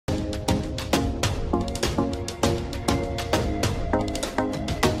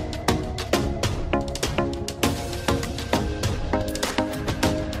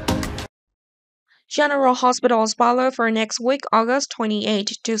General Hospital's butler for next week, August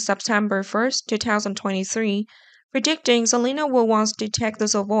 28 to September 1st, 2023, predicting Selena will want to take the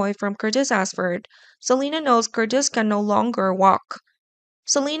Savoy from Curtis Asford. Selena knows Curtis can no longer walk.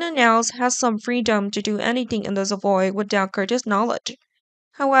 Selena now has some freedom to do anything in the Savoy without Curtis' knowledge.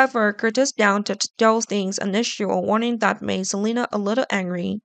 However, Curtis doubted those things an initial warning that made Selena a little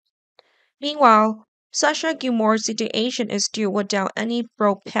angry. Meanwhile, Sasha Gilmore's situation is still without any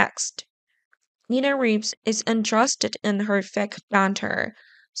pretext. Nina Reeves is interested in her fake banter,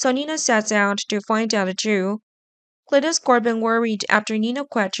 so Nina sets out to find out the truth. Gladys Corbin worried after Nina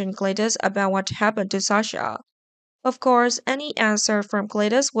questioned Gladys about what happened to Sasha. Of course, any answer from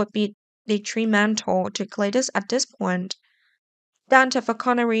Gladys would be detrimental to Gladys at this point. Dante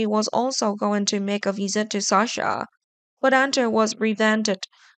Falconeri was also going to make a visit to Sasha, but Dante was prevented,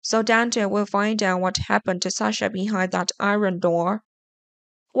 so Dante will find out what happened to Sasha behind that iron door.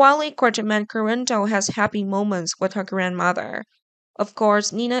 Wally Quarterman Corinto has happy moments with her grandmother. Of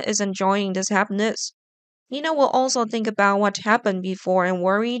course, Nina is enjoying this happiness. Nina will also think about what happened before and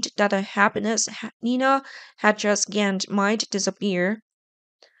worried that the happiness Nina had just gained might disappear.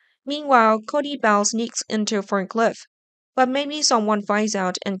 Meanwhile, Cody Bell sneaks into Ferncliff, but maybe someone finds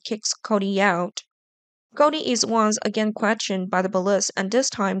out and kicks Cody out. Cody is once again questioned by the police, and this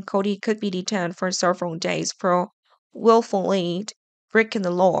time Cody could be detained for several days for willfully breaking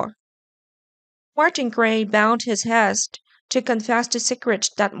the law. Martin Gray bowed his head to confess the secret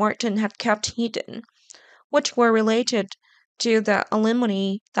that Martin had kept hidden, which were related to the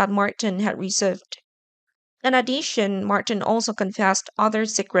alimony that Martin had received. In addition, Martin also confessed other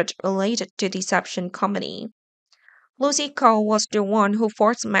secrets related to Deception Company. Lucy Cole was the one who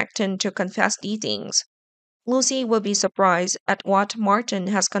forced Martin to confess these things. Lucy will be surprised at what Martin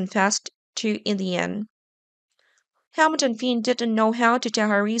has confessed to in the end. Hamilton Finn didn't know how to tell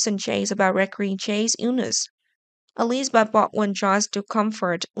her recent Chase about Recreant Chase's illness. Elizabeth Baldwin tries to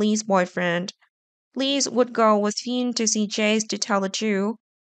comfort Lee's boyfriend. Lee would go with Finn to see Chase to tell the truth.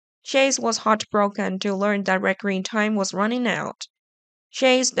 Chase was heartbroken to learn that Recreant time was running out.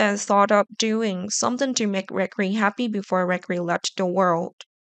 Chase then thought of doing something to make Recreant happy before Recreant left the world.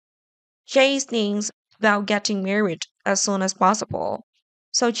 Chase thinks about getting married as soon as possible,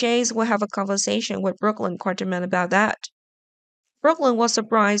 so Chase will have a conversation with Brooklyn Quarterman about that. Brooklyn was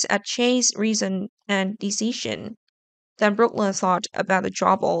surprised at Chase's reason and decision. Then Brooklyn thought about the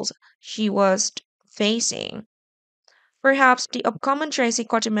troubles she was facing. Perhaps the upcoming Tracy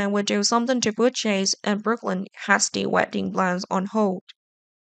Quarterman will do something to put Chase and Brooklyn hasty wedding plans on hold.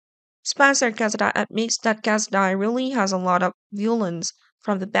 Spencer Cassidy admits that Cassidy really has a lot of violence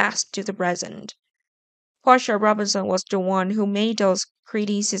from the past to the present. Portia Robinson was the one who made those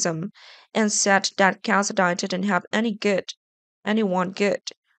criticisms and said that Cassidy didn't have anyone good,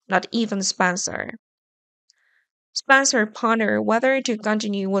 not even Spencer. Spencer pondered whether to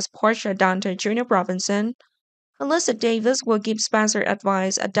continue with Portia Dante Jr. Robinson. Alyssa Davis will give Spencer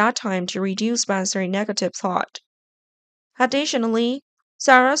advice at that time to reduce Spencer's negative thought. Additionally,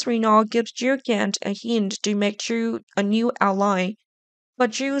 Sarah's Renault gives Drew Kent a hint to make Drew a new ally,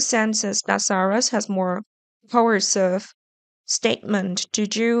 but Drew senses that Sarah has more coercive statement to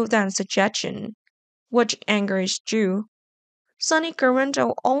Drew than suggestion, which angers Drew. Sonny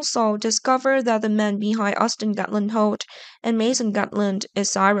Corinto also discovered that the man behind Austin Gatland Holt and Mason Gatland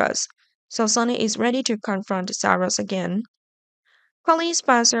is Cyrus, so Sonny is ready to confront Cyrus again. Colleen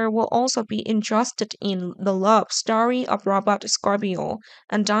Spencer will also be interested in the love story of Robert Scorpio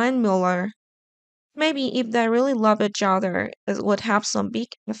and Diane Miller. Maybe if they really love each other, it would have some big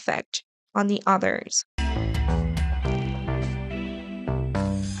effect on the others.